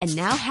and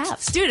now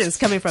have students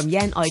coming from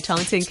Yan Oi Tong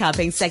Tin Ka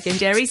Ping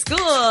Secondary School.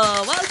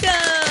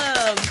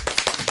 Welcome!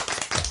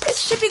 It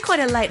should be quite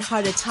a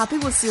light-hearted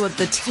topic. We'll see what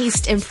the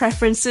taste and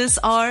preferences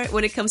are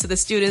when it comes to the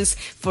students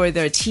for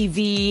their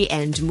TV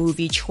and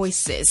movie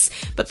choices.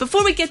 But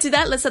before we get to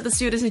that, let's let the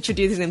students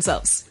introduce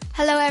themselves.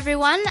 Hello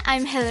everyone,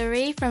 I'm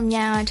Hilary from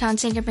Yan Oi Tong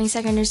Tin Ka Ping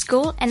Secondary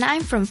School and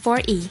I'm from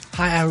 4E.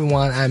 Hi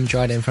everyone, I'm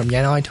Jordan from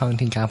Yan Oi Tong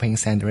Tin Ka Ping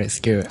Secondary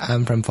School.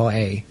 I'm from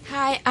 4A.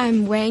 Hi,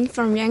 I'm Wayne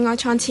from Yan Oi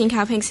Tong Tin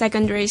Ka Ping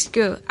Secondary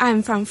School.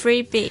 I'm from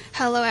 3B.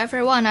 Hello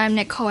everyone, I'm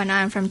Nicole and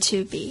I'm from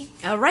 2B.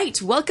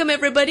 Alright, welcome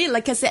everybody.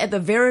 Like I said at the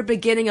very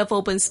beginning of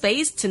Open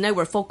Space, tonight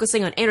we're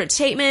focusing on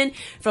entertainment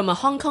from a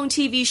Hong Kong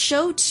TV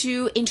show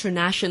to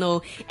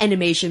international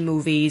animation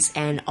movies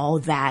and all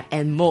that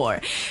and more.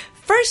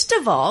 First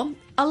of all,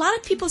 a lot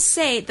of people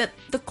say that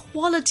the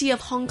quality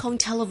of Hong Kong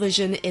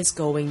television is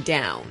going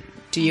down.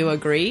 Do you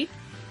agree?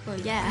 Well,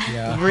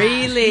 yeah.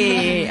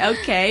 Really?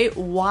 Okay.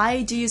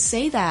 Why do you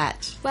say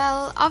that?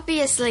 Well,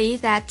 obviously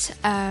that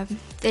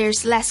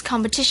there's less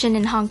competition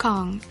in Hong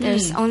Kong.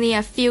 There's only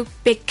a few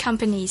big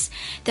companies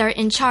that are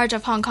in charge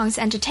of Hong Kong's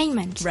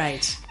entertainment.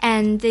 Right.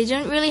 And they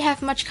don't really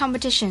have much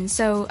competition,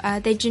 so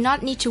they do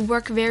not need to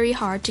work very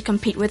hard to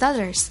compete with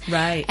others.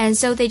 Right. And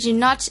so they do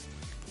not...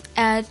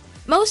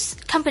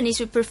 most companies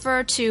would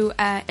prefer to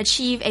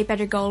achieve a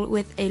better goal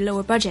with a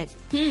lower budget.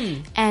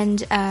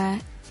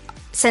 And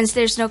since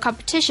there's no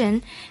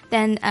competition,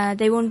 then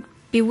they won't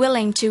be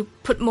willing to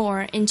put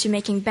more into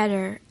making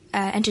better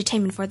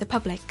entertainment for the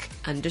public.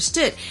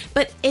 Understood.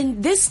 But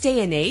in this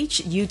day and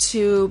age,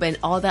 YouTube and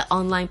all that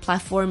online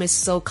platform is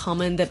so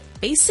common that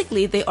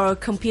basically they are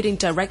competing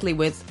directly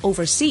with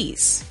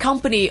overseas.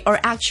 Companies are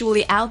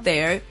actually out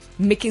there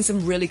making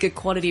some really good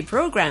quality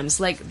programs,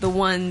 like the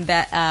one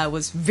that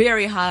was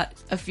very hot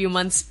a few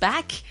months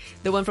back,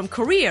 the one from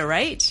Korea,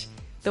 right?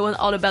 The one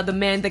all about the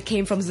man that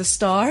came from the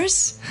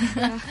stars.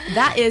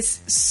 That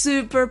is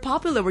super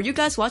popular. Were you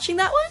guys watching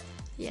that one?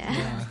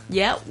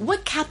 Yeah.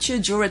 What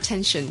captured your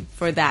attention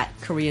for that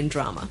Korean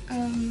drama?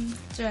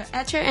 The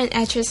actor and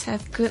actress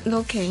have good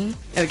looking.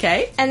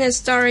 Okay. And the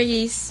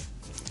story is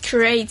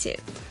creative.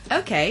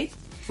 Okay.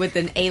 With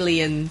an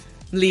alien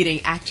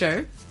leading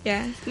actor.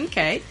 Yeah.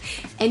 Okay.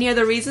 Any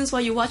other reasons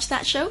why you watch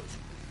that show?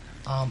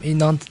 It's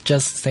not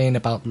just saying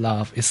about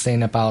love, it's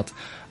saying about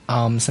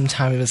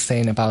sometimes it's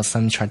saying about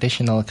some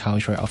traditional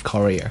culture of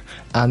Korea,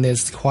 and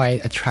it's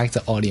quite attract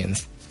the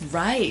audience.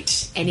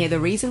 Right. Any other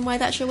reason why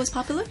that show was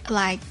popular?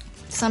 Like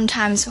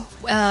sometimes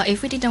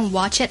if we didn't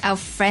watch it, our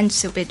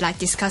friends would be like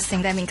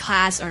discussing them in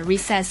class or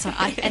recess or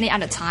any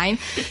other time.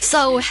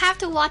 So we have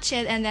to watch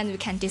it and then we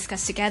can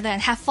discuss together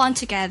and have fun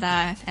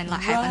together and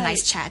like have a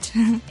nice chat.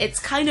 It's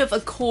kind of a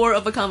core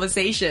of a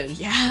conversation.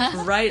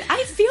 Yeah. Right.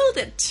 I feel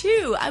that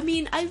too. I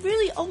mean, I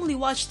really only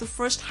watched the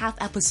first half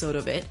episode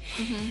of it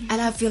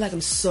and I feel like I'm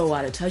so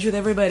out of touch with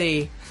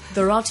everybody.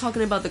 They're all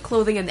talking about the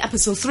clothing in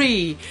episode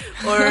 3.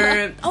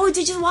 Or, oh,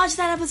 did you watch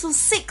that episode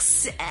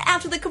 6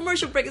 after the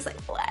commercial break? It's like,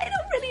 well, I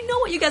don't really know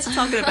what you guys are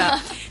talking about.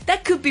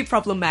 That could be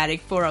problematic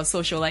for our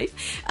social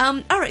life.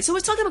 All right, so we're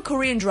talking about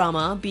Korean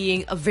drama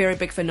being a very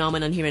big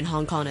phenomenon here in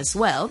Hong Kong as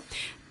well.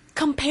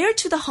 Compared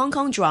to the Hong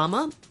Kong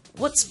drama,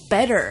 what's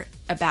better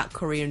about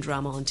Korean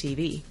drama on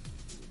TV?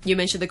 You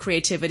mentioned the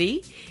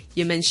creativity.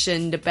 You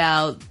mentioned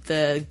about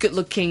the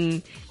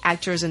good-looking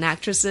actors and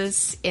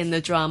actresses in the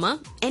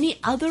drama. Any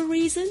other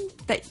reason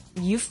that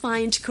you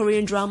find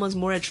Korean dramas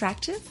more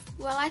attractive?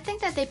 Well, I think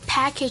that they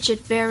package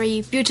it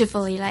very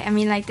beautifully.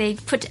 Like they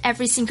put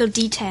every single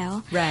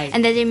detail. Right.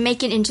 And then they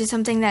make it into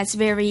something that's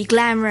very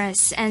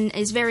glamorous and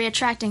is very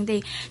attracting.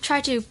 They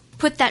try to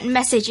put that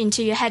message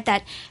into your head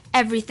that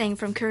everything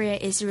from Korea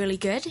is really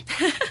good.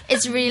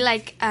 It's really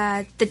like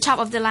the top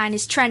of the line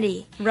is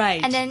trendy.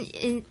 Right. And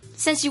then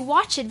since you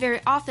watch it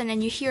very often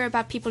and you hear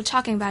about people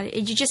talking about it,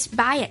 you just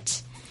buy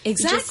it.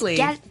 Exactly. You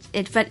just get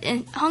it. But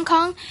in Hong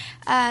Kong,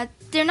 there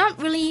are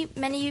not really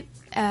many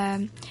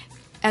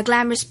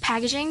glamorous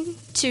packaging.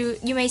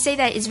 You may say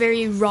that it's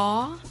very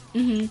raw.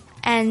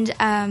 And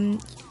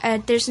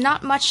there's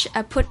not much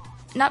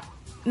not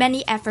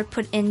many effort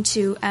put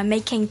into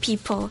making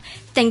people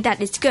think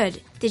that it's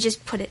good. They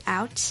just put it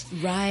out.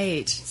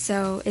 Right.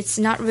 So it's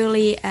not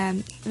really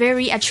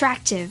very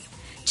attractive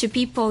to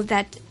people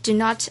that do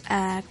not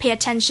pay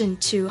attention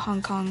to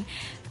Hong Kong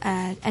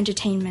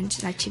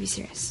entertainment like TV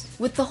series.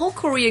 With the whole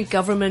Korean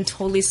government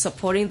totally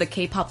supporting the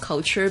K-pop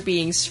culture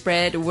being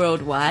spread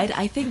worldwide,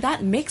 I think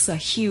that makes a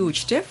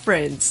huge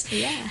difference.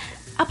 Yeah.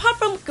 Apart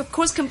from, of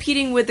course,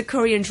 competing with the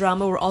Korean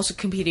drama, we're also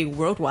competing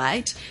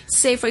worldwide.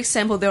 Say, for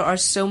example, there are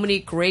so many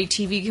great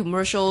TV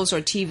commercials or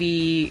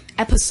TV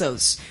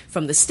episodes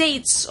from the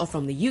States or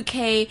from the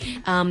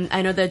UK.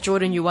 I know that,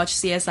 Jordan, you watch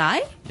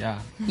CSI?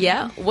 Yeah.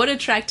 Yeah? What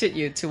attracted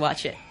you to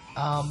watch it?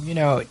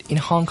 In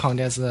Hong Kong,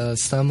 there's a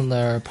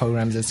similar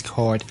program that's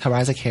called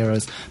Horizon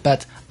Heroes,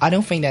 but I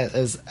don't think that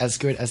is as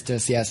good as the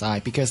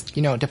CSI because,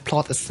 the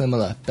plot is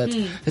similar, but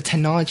the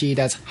technology,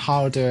 that's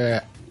how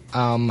the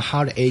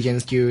how the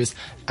agents use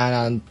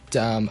and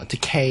the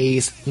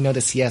case. The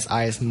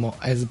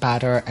CSI is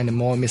better and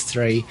more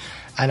mystery.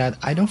 And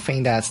I don't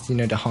think that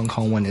the Hong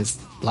Kong one is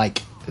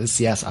like the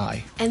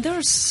CSI. And there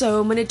are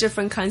so many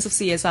different kinds of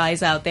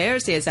CSIs out there.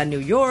 CSI New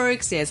York,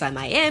 CSI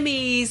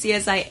Miami,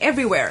 CSI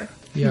everywhere.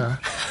 Yeah.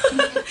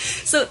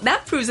 So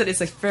that proves that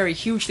it's a very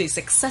hugely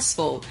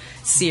successful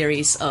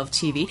series of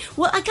TV.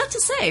 Well, I got to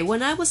say,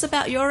 when I was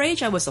about your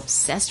age, I was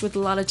obsessed with a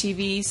lot of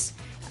TVs.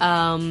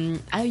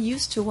 I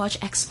used to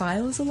watch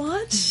X-Files a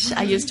lot.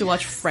 I used to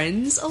watch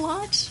Friends a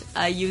lot.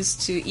 I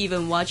used to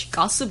even watch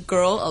Gossip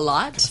Girl a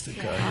lot.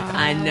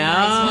 I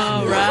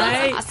know,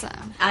 right?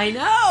 Awesome. I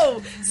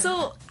know.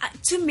 So,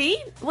 to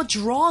me, what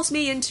draws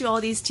me into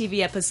all these TV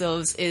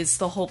episodes is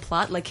the whole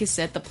plot. Like you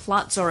said, the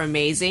plots are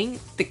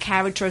amazing. The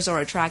characters are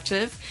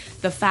attractive.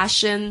 The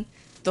fashion,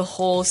 the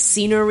whole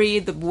scenery,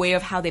 the way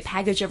of how they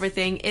package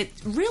everything, it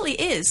really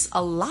is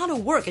a lot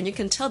of work, and you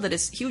can tell that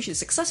it's hugely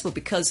successful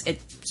because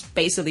it's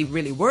basically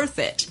really worth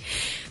it.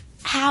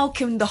 How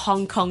can the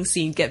Hong Kong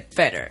scene get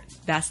better?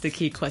 That's the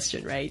key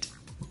question, right?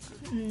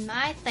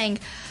 I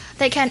think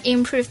they can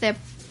improve their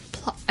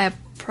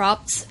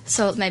props.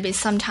 So maybe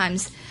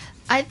sometimes,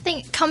 I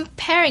think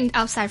comparing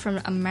outside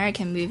from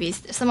American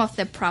movies, some of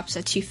the props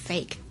are too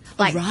fake.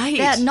 Like, Right.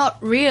 they're not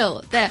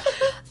real. They're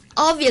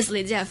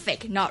obviously they're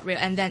fake, not real,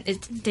 and then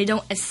they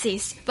don't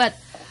exist. But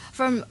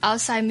from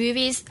outside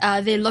movies,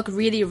 they look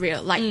really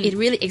real, like it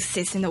really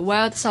exists in the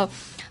world. So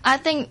I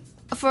think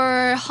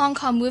for Hong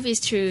Kong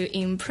movies to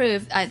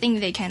improve, I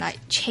think they can like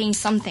change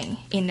something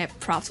in their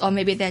props, or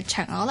maybe their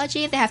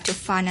technology. They have to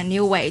find a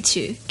new way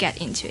to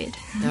get into it.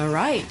 All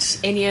right.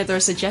 Any other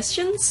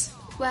suggestions?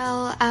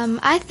 Well,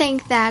 I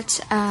think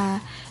that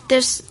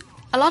there's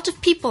a lot of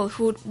people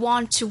who would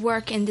want to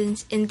work in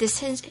this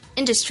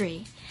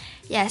industry.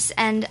 Yes,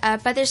 and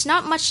but there's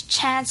not much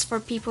chance for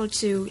people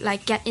to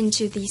like get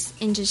into this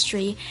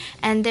industry,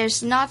 and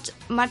there's not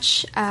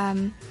much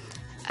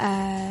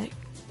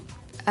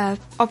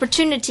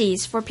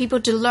opportunities for people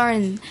to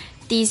learn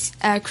these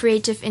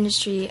creative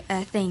industry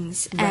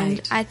things. Right.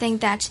 And I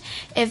think that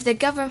if the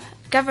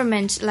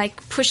government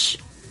like push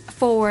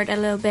forward a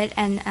little bit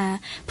and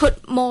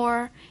put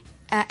more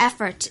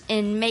effort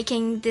in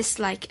making this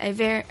like a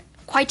very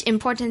quite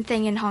important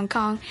thing in Hong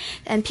Kong,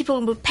 and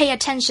people would pay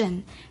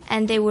attention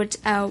and they would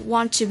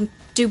want to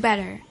do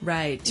better.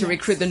 Right. To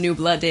recruit the new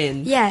blood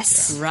in.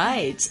 Yes.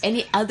 Right.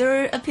 Any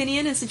other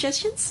opinion and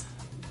suggestions?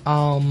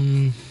 As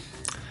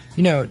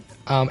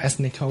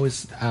Nicole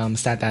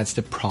said, that's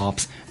the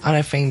props, and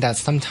I think that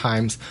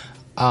sometimes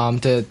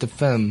the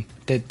film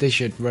they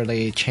should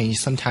really change.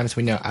 Sometimes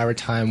we know every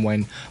time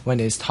when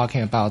it's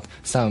talking about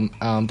some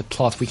the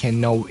plot, we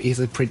can know is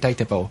it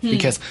predictable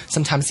because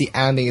sometimes the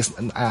ending is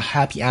a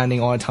happy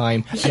ending all the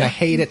time, and I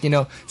hate it.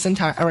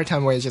 Sometimes every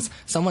time where it's just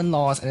someone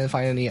lost and then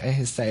finally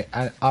he say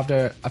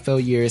after a few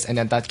years and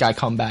then that guy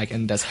come back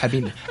and does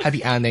happy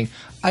ending.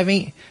 I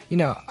think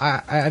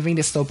I think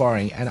it's so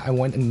boring, and I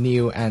want a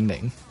new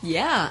ending.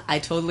 Yeah, I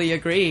totally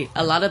agree.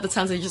 A lot of the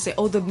times they just say,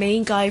 "Oh, the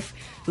main guy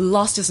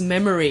lost his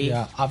memory."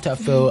 Yeah, after a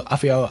few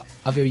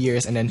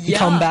years, and then he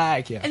come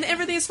back. Yeah, and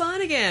everything is fine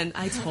again.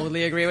 I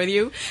totally agree with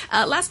you.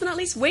 Last but not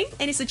least, Wing,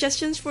 any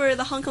suggestions for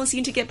the Hong Kong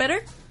scene to get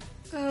better?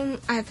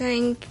 I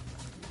think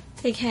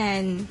they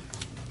can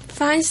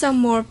find some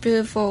more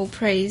beautiful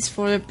place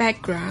for the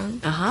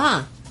background,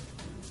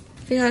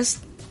 because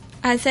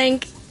I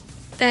think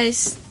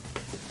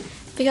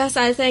the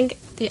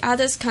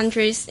other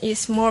countries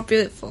is more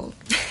beautiful.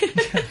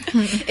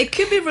 It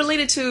could be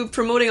related to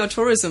promoting our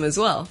tourism as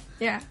well.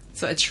 Yeah.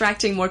 So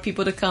attracting more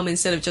people to come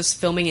instead of just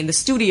filming in the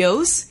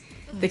studios,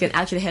 they can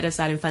actually head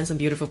aside and find some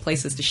beautiful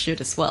places to shoot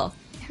as well.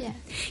 Yeah.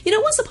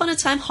 Once upon a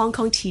time, Hong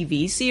Kong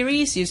TV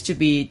series used to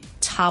be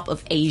top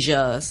of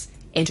Asia's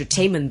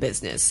entertainment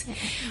business.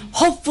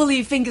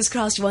 Hopefully, fingers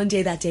crossed, one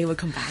day that day will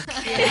come back.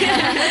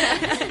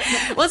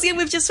 Once again,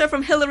 we've just heard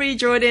from Hillary,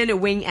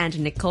 Jordan, Wing, and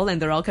Nicole,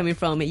 and they're all coming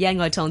from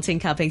Yang Ai Tong Tin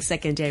Ka Ping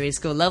Secondary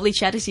School. Lovely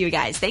chatting to you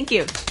guys. Thank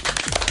you.